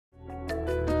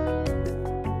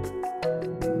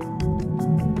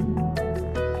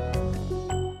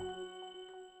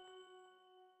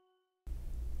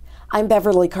I'm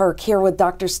Beverly Kirk here with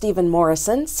Dr. Stephen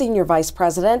Morrison, Senior Vice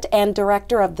President and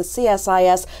Director of the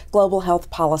CSIS Global Health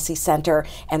Policy Center,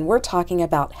 and we're talking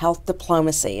about health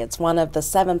diplomacy. It's one of the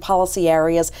 7 policy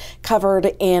areas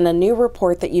covered in a new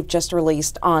report that you've just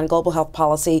released on global health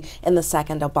policy in the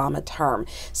second Obama term.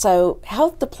 So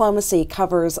health diplomacy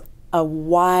covers a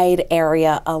wide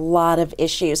area, a lot of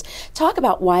issues. Talk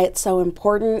about why it's so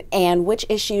important and which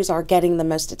issues are getting the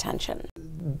most attention.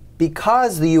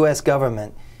 Because the U.S.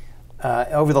 government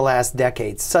over the last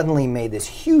decade suddenly made this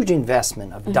huge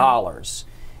investment of dollars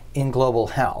in global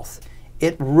health,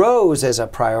 it rose as a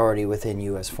priority within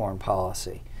U.S. foreign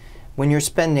policy. When you're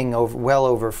spending well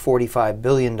over $45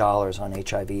 billion on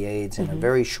HIV/AIDS in a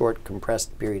very short,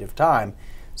 compressed period of time,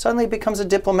 suddenly it becomes a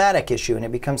diplomatic issue and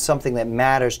it becomes something that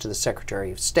matters to the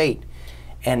Secretary of State.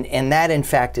 And that, in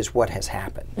fact, is what has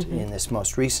happened. In this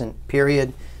most recent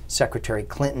period, Secretary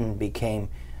Clinton became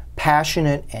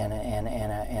passionate and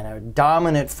a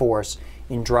dominant force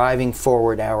in driving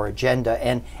forward our agenda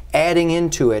and adding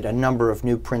into it a number of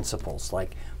new principles,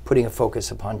 like putting a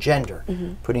focus upon gender,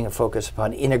 putting a focus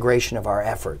upon integration of our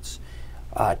efforts,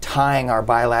 tying our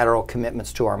bilateral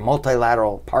commitments to our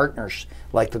multilateral partners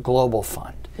like the Global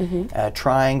Fund,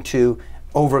 trying to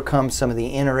overcome some of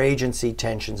the interagency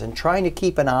tensions and trying to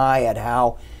keep an eye at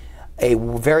how a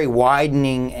very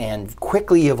widening and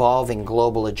quickly evolving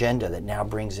global agenda that now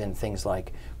brings in things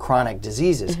like chronic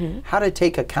diseases, how to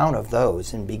take account of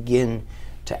those and begin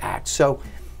to act. So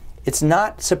it's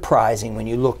not surprising when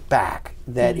you look back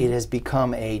that it has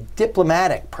become a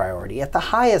diplomatic priority at the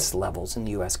highest levels in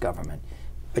the U.S. government,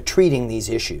 treating these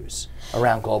issues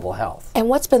around global health. And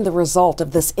what's been the result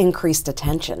of this increased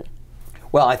attention?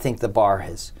 Well, I think the bar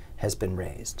has been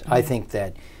raised. I think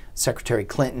that Secretary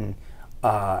Clinton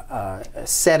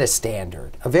set a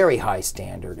standard, a very high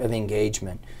standard of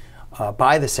engagement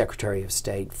by the Secretary of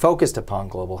State focused upon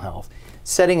global health,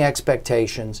 setting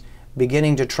expectations,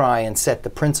 beginning to try and set the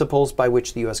principles by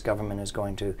which the U.S. government is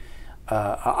going to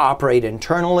operate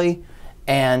internally.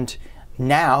 And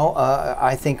now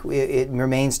I think it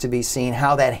remains to be seen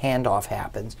how that handoff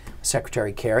happens.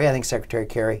 Secretary Kerry, I think Secretary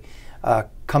Kerry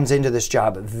comes into this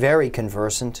job very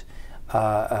conversant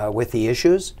with the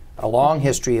issues, a long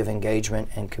history of engagement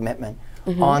and commitment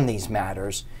on these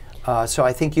matters. So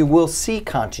I think you will see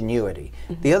continuity.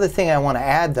 The other thing I want to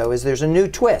add, though, is there's a new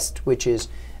twist, which is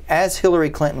as Hillary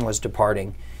Clinton was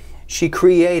departing, she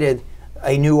created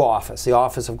a new office, the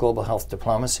Office of Global Health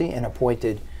Diplomacy, and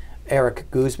appointed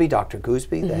Eric Goosby, Dr.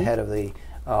 Goosby, the head of the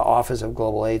Office of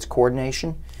Global AIDS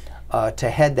Coordination, to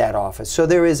head that office. So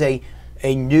there is a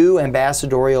new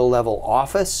ambassadorial level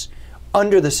office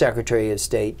under the Secretary of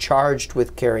State charged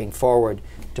with carrying forward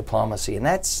diplomacy. And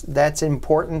that's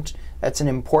important. That's an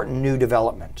important new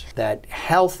development, that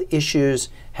health issues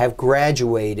have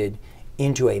graduated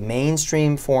into a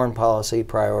mainstream foreign policy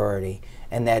priority,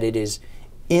 and that it is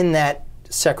in that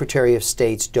Secretary of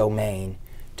State's domain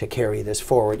to carry this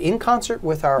forward in concert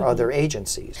with our other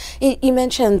agencies. You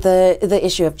mentioned the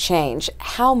issue of change.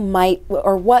 How might,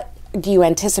 or what do you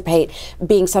anticipate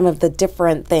being some of the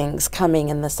different things coming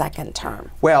in the second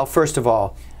term? Well, first of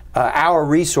all, our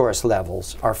resource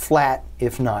levels are flat,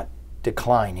 if not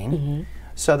declining,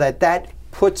 so that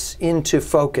puts into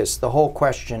focus the whole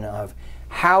question of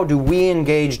how do we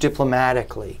engage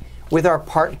diplomatically with our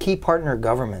key partner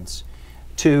governments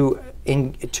to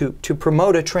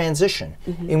promote a transition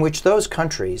in which those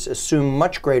countries assume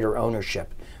much greater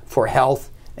ownership for health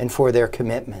and for their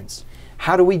commitments.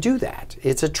 How do we do that?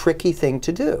 It's a tricky thing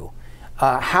to do.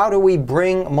 How do we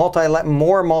bring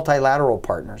more multilateral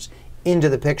partners into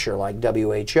the picture, like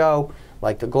WHO,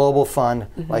 like the Global Fund,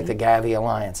 like the Gavi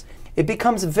Alliance? It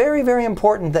becomes very, very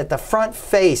important that the front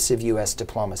face of U.S.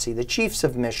 diplomacy, the chiefs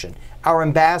of mission, our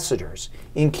ambassadors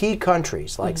in key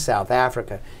countries like South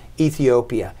Africa,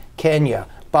 Ethiopia, Kenya,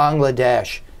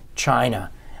 Bangladesh, China,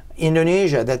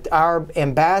 Indonesia, that our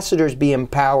ambassadors be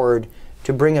empowered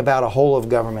to bring about a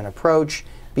whole-of-government approach,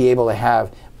 be able to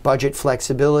have budget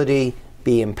flexibility,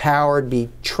 be empowered, be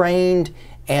trained,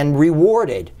 and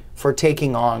rewarded for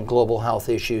taking on global health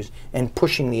issues and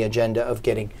pushing the agenda of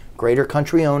getting greater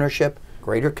country ownership,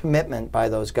 greater commitment by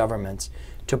those governments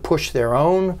to push their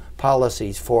own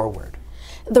policies forward.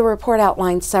 The report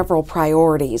outlines several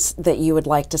priorities that you would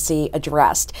like to see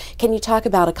addressed. Can you talk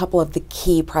about a couple of the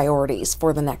key priorities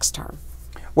for the next term?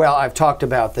 Well, I've talked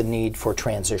about the need for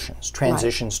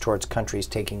transitions towards countries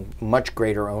taking much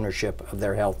greater ownership of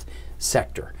their health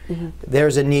sector.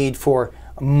 There's a need for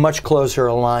much closer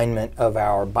alignment of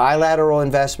our bilateral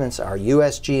investments, our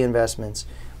USG investments,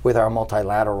 with our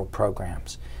multilateral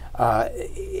programs.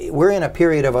 We're in a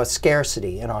period of a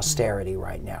scarcity and austerity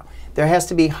right now. there has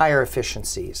to be higher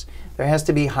efficiencies. There has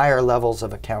to be higher levels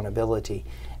of accountability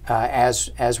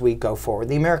as we go forward.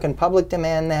 The American public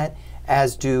demand that,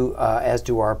 as do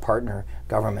our partner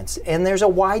governments. And there's a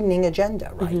widening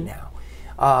agenda right now.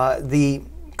 The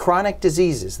chronic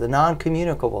diseases, the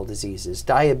non-communicable diseases,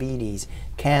 diabetes,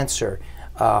 cancer,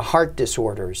 heart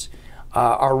disorders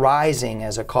are rising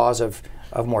as a cause of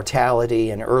mortality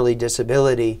and early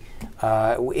disability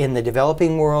in the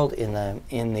developing world, in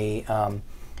the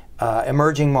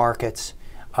emerging markets.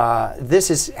 This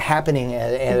is happening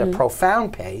at a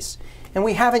profound pace, and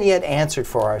we haven't yet answered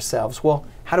for ourselves, well,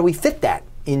 how do we fit that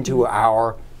into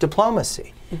our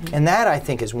diplomacy? And that, I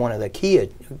think, is one of the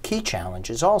key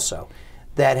challenges also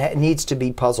that needs to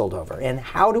be puzzled over. And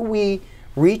how do we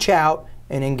reach out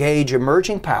and engage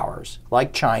emerging powers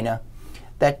like China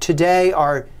that today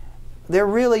they're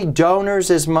really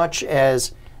donors as much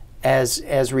as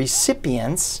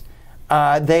recipients.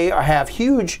 They have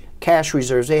huge cash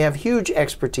reserves. They have huge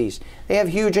expertise. They have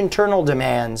huge internal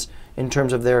demands in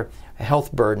terms of their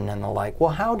health burden and the like. Well,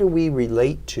 how do we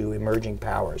relate to emerging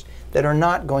powers that are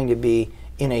not going to be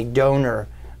in a donor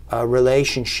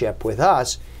relationship with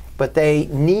us, but they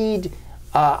need,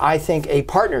 I think, a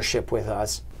partnership with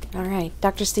us? All right.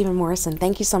 Dr. Stephen Morrison,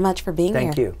 thank you so much for being here.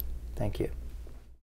 Thank you. Thank you.